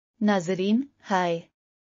नाजरीन हाय,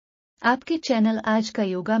 आपके चैनल आज का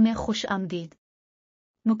योगा में खुश आमदीद।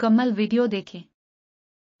 मुकम्मल वीडियो देखें।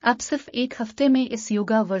 आप सिर्फ एक हफ्ते में इस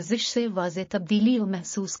योगा वर्जिश से वाज़े तब्दीली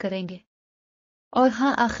महसूस करेंगे। और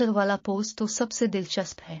हाँ, आखिर वाला पोस्ट तो सबसे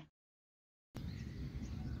दिलचस्प है।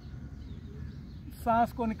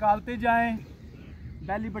 सांस को निकालते जाएं,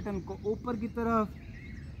 बेली बटन को ऊपर की तरफ,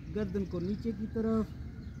 गर्दन को नीचे की तरफ,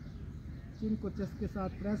 चिन को चेस्ट के साथ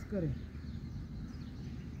प्रेस करें,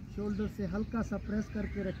 शोल्डर से हल्का सा प्रेस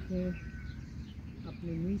करके रखें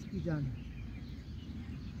अपने नीज की जानिब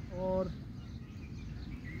और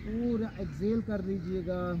पूरा एक्सेल कर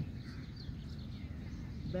लीजिएगा,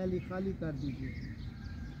 बेली खाली कर दीजिए।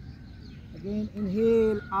 Again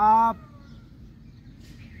inhale up,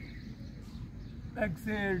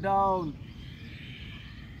 exhale down,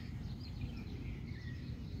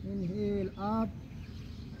 inhale up,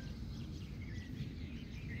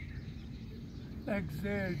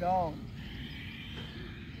 exhale down,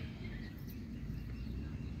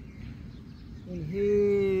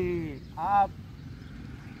 inhale up,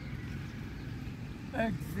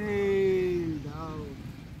 exhale down,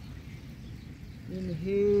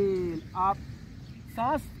 inhale up।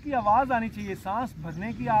 सांस की आवाज़ आनी चाहिए, सांस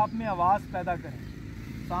भरने की आप में आवाज़ पैदा करें।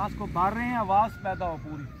 सांस को भर रहे हैं, आवाज़ पैदा हो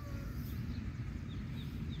पूरी।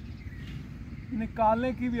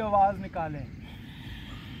 निकालने की भी आवाज़ निकालें।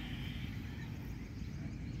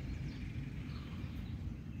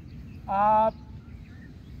 Up,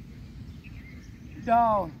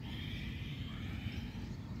 down,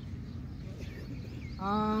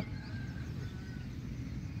 up,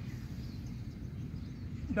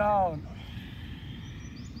 down,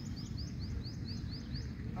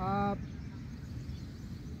 up,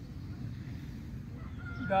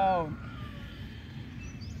 down।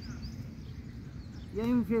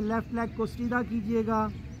 यहीं फिर लेफ्ट लेग को सीधा कीजिएगा,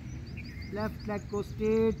 लेफ्ट लेग को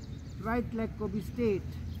स्ट्रेट, राइट लेग को भी स्ट्रेट।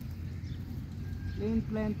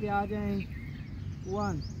 प्लेन पे आ जाएं।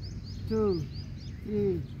 1 2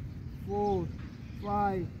 3 4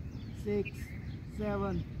 5 6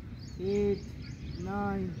 7 8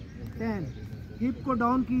 9 10। हिप को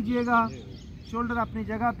डाउन कीजिएगा, शोल्डर अपनी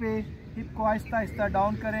जगह पे, हिप को आहिस्ता आहिस्ता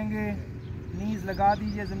डाउन करेंगे, नीज लगा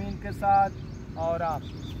दीजिए ज़मीन के साथ और आप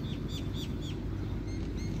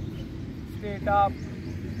स्ट्रेट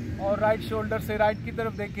अप। और राइट शोल्डर से राइट की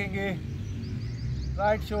तरफ देखेंगे,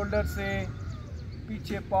 राइट शोल्डर से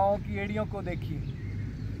पीछे पाँव की एड़ियों को देखिए,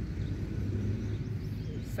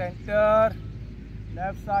 सेंटर,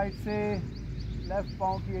 लेफ्ट साइड से लेफ्ट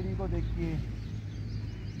पाँव की एड़ी को देखिए,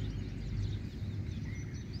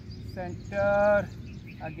 सेंटर,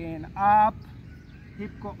 अगेन अप,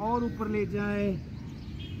 हिप को और ऊपर ले जाएं,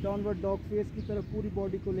 डाउनवर्ड डॉग फेस की तरफ पूरी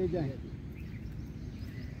बॉडी को ले जाएं,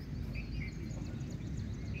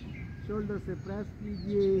 शोल्डर से प्रेस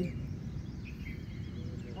कीजिए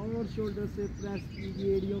और शोल्डर से प्रेस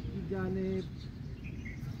कीजिए, एड़ियों की जानिब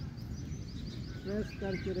प्रेस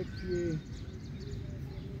करके रखिए।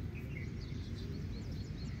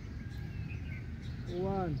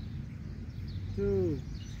 1 2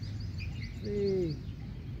 3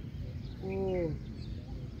 4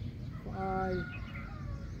 5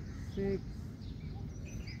 6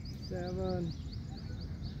 7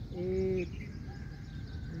 8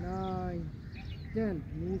 9 10।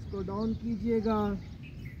 नीज को डाउन कीजिएगा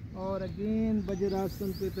और अगेन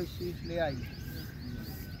वज्रासन पे तशरीफ ले आइए।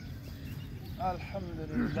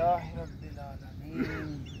 अल्हम्दुलिल्लाह रब्बिल आलमीन।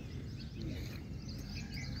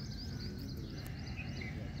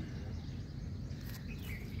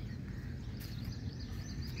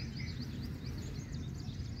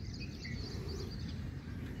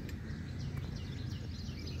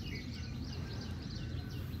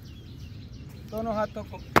 दोनों हाथों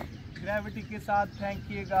को ग्रेविटी के साथ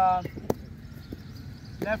फेंकिएगा,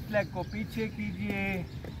 लेफ्ट लेग को पीछे कीजिए,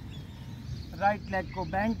 राइट लेग को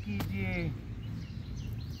बेंड कीजिए,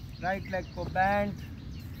 राइट लेग को बेंड,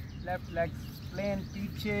 लेफ्ट लेग प्लेन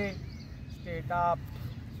पीछे, स्ट्रेट अप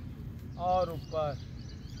और ऊपर,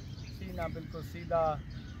 सीना बिल्कुल सीधा।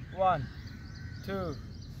 1 2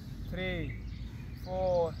 3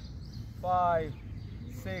 4 5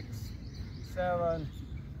 6 7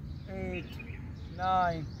 8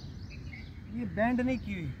 9। ये बेंड नहीं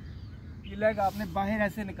की हुई, ये लेग आपने बाहर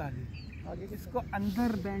ऐसे निकाली, आगे इसको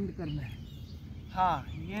अंदर बेंड करना है। हाँ,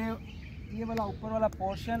 ये वाला ऊपर वाला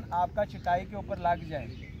पोर्शन आपका चटाई के ऊपर लग जाए।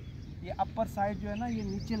 ये अपर साइड जो है ना, ये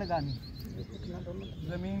नीचे लगानी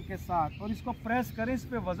ज़मीन के साथ और इसको प्रेस करें, इस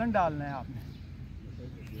पे वज़न डालना है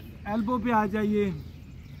आपने। एल्बो पे आ जाइए,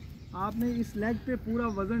 आपने इस लेग पे पूरा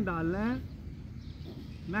वज़न डालना है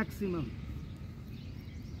मैक्सिमम।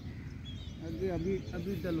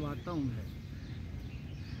 अभी डलवाता हूँ मैं।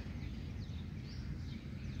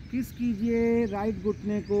 किस कीजिए राइट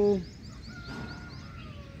घुटने को।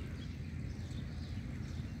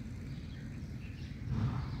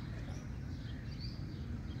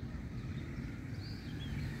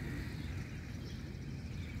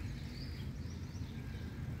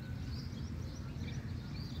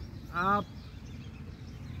 आप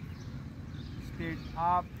स्ट्रेट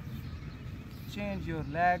आप, change your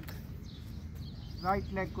leg.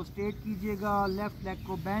 Right leg को स्ट्रेट कीजिएगा, लेफ्ट लेग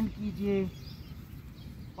को बेंड कीजिए।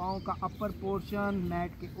 पाँव का अपर पोर्शन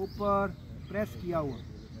मैट के ऊपर प्रेस किया हुआ,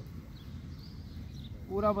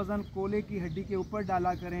 पूरा वज़न कोले की हड्डी के ऊपर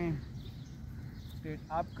डाला करें। स्ट्रेट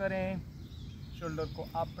अप करें, शोल्डर को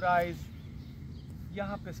अप राइज।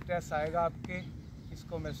 यहाँ पे स्ट्रेस आएगा आपके,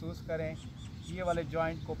 इसको महसूस करें। ये वाले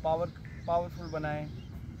जॉइंट को पावरफुल बनाएं।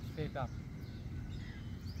 Straight up.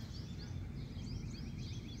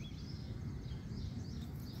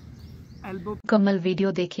 एल्बो। मुकम्मल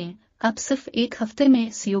वीडियो देखें। आप सिर्फ एक हफ्ते में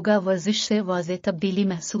इस योगा वर्जिश से वाज़े तब्दीली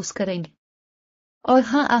महसूस करेंगे। और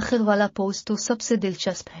हाँ, आखिर वाला पोज तो सबसे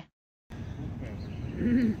दिलचस्प है।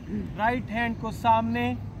 राइट हैंड को सामने,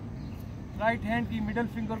 राइट हैंड की मिडल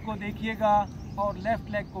फिंगर को देखिएगा और लेफ्ट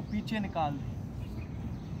लेग को पीछे निकाल दें।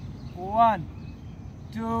 1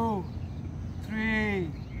 2 3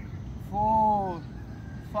 4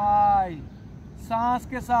 5, सांस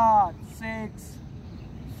के साथ 6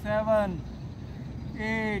 7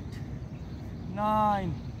 8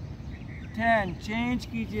 9 10। चेंज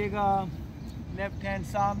कीजिएगा, लेफ्ट हैंड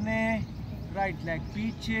सामने, राइट लेग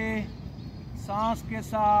पीछे, सांस के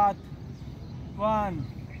साथ 1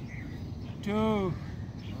 2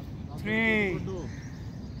 3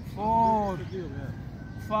 4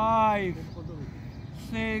 5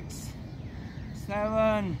 6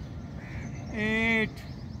 7 8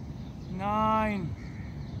 9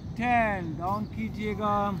 10। डाउन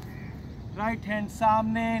कीजिएगा, राइट हैंड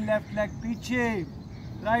सामने, लेफ्ट लेग पीछे।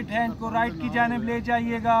 राइट हैंड को राइट की जानिब ले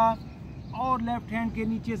जाइएगा और लेफ्ट हैंड के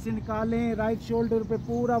नीचे से निकालें। राइट शोल्डर पे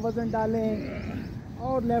पूरा वज़न डालें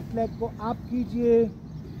और लेफ्ट लेग को अप कीजिए।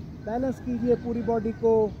 बैलेंस कीजिए पूरी बॉडी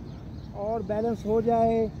को, और बैलेंस हो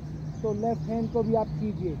जाए तो लेफ्ट हैंड को भी अप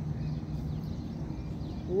कीजिए।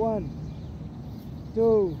 1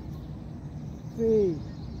 2 3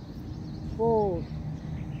 4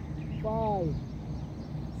 5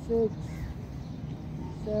 6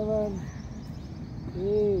 7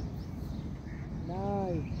 8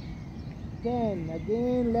 9 10।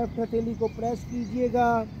 अगेन लेफ्ट हथेली को प्रेस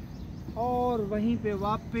कीजिएगा और वहीं पे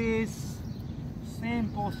वापस सेम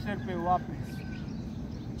पोस्चर पे वापस।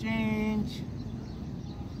 चेंज,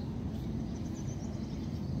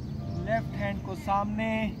 लेफ्ट हैंड को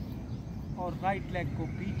सामने और राइट लेग को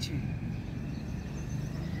पीछे।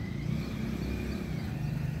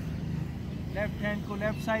 लेफ्ट हैंड को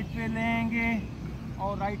लेफ्ट साइड पे लेंगे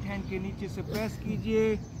और राइट हैंड के नीचे से प्रेस कीजिए।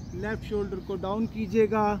 लेफ्ट शोल्डर को डाउन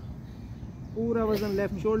कीजिएगा, पूरा वज़न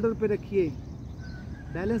लेफ्ट शोल्डर पे रखिए।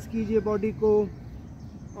 बैलेंस कीजिए बॉडी को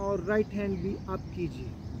और राइट हैंड भी अप कीजिए।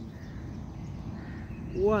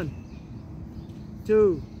 1 2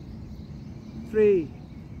 3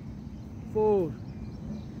 4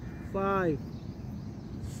 5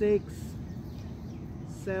 6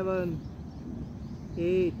 7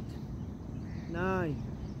 8 9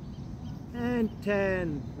 एंड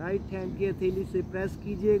 10। राइट हैंड की हथेली से प्रेस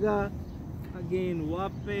कीजिएगा। अगेन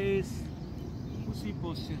वापस उसी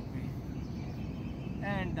पोस्चर पे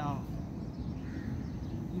एंड डाउन।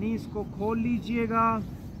 नीज को खोल लीजिएगा,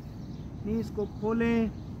 नीज को खोलें,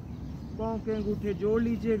 पाँव के अंगूठे जोड़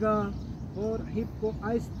लीजिएगा और हिप को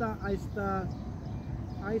आहिस्ता आहिस्ता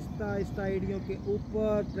आहिस्ता आहिस्ता एड़ियों के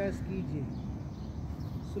ऊपर प्रेस कीजिए।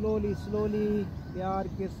 स्लोली स्लोली प्यार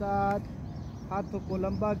के साथ हाथों को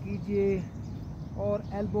लंबा कीजिए और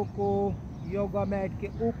एल्बो को योगा मैट के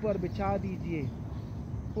ऊपर बिछा दीजिए।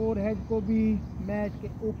 फोरहेड को भी मैट के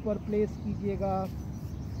ऊपर प्लेस कीजिएगा।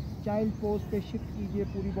 चाइल्ड पोज पे शिफ्ट कीजिए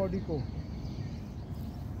पूरी बॉडी को।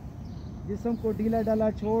 जिस्म को ढीला ढाला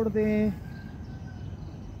छोड़ दें।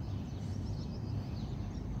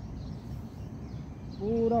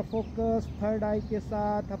 पूरा फोकस थर्ड आई के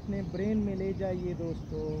साथ अपने ब्रेन में ले जाइए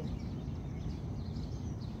दोस्तों।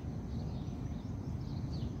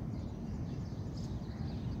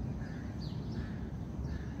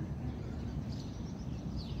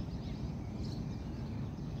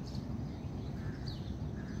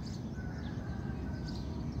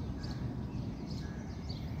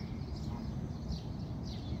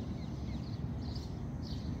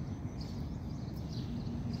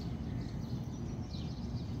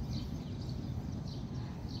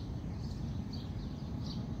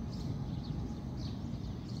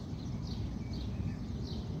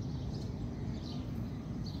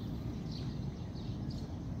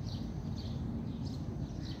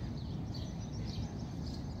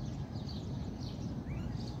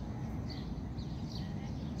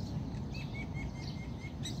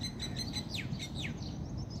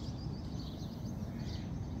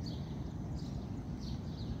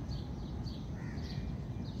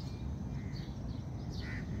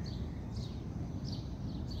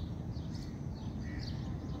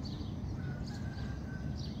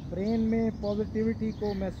 ब्रेन में पॉजिटिविटी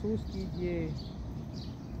को महसूस कीजिए।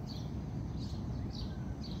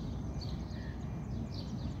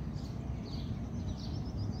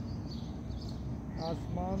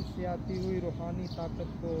 आसमान से आती हुई रूहानी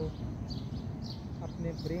ताकत को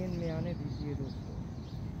अपने ब्रेन में आने दीजिए दोस्तों,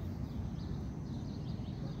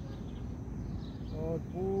 और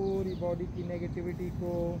पूरी बॉडी की नेगेटिविटी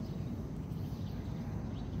को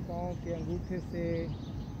पाँव के अंगूठे से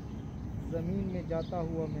ज़मीन में जाता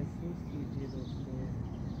हुआ महसूस कीजिए दोस्तों।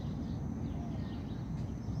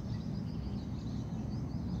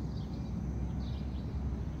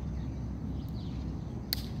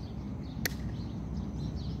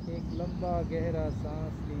 एक लंबा गहरा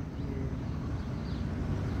सांस लीजिए।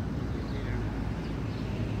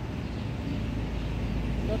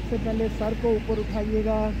 सबसे पहले सर को ऊपर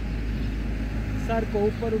उठाइएगा। सर को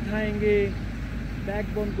ऊपर उठाएंगे,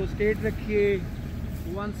 बैकबोन को स्ट्रेट रखिए।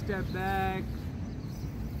 1 स्टेप बैक,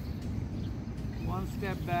 1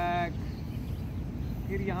 स्टेप बैक।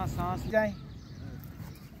 फिर यहाँ सांस जाएं।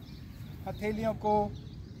 हथेलियों को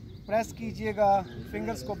प्रेस कीजिएगा,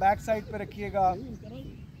 फिंगर्स को बैक साइड पे रखिएगा।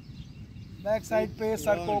 बैक साइड पे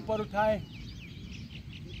सर को ऊपर उठाएं,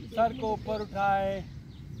 सर को ऊपर उठाएं।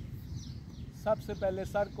 सबसे पहले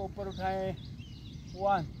सर को ऊपर उठाएं।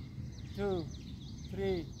 1 2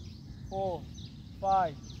 3 4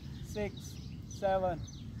 5 6 7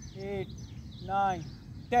 8 9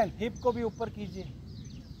 10। हिप को भी ऊपर कीजिए।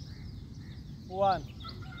 1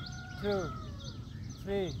 2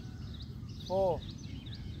 3 4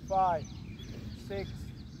 5 6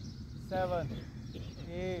 7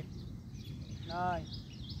 8 9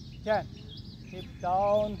 10। हिप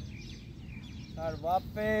डाउन, सर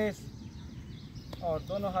वापस, और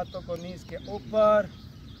दोनों हाथों को नीज के ऊपर,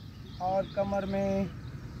 और कमर में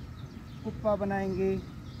कुप्पा बनाएंगे।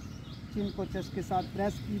 चिन को चेस्ट के साथ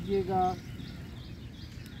प्रेस कीजिएगा।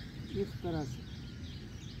 इस तरह से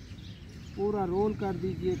पूरा रोल कर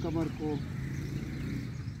दीजिए कमर को।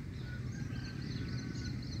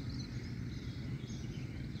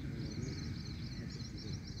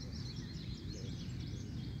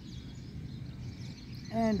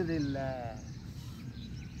 And relax.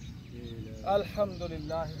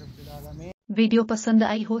 अल्हम्दुलिल्लाह रब्बिल आलमीन। वीडियो पसंद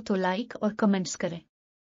आई हो तो लाइक और कमेंट्स करें।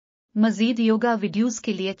 मज़ीद योगा वीडियोस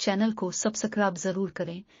के लिए चैनल को सब्सक्राइब ज़रूर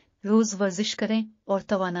करें। रोज़ वर्जिश करें और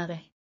तवाना रहें।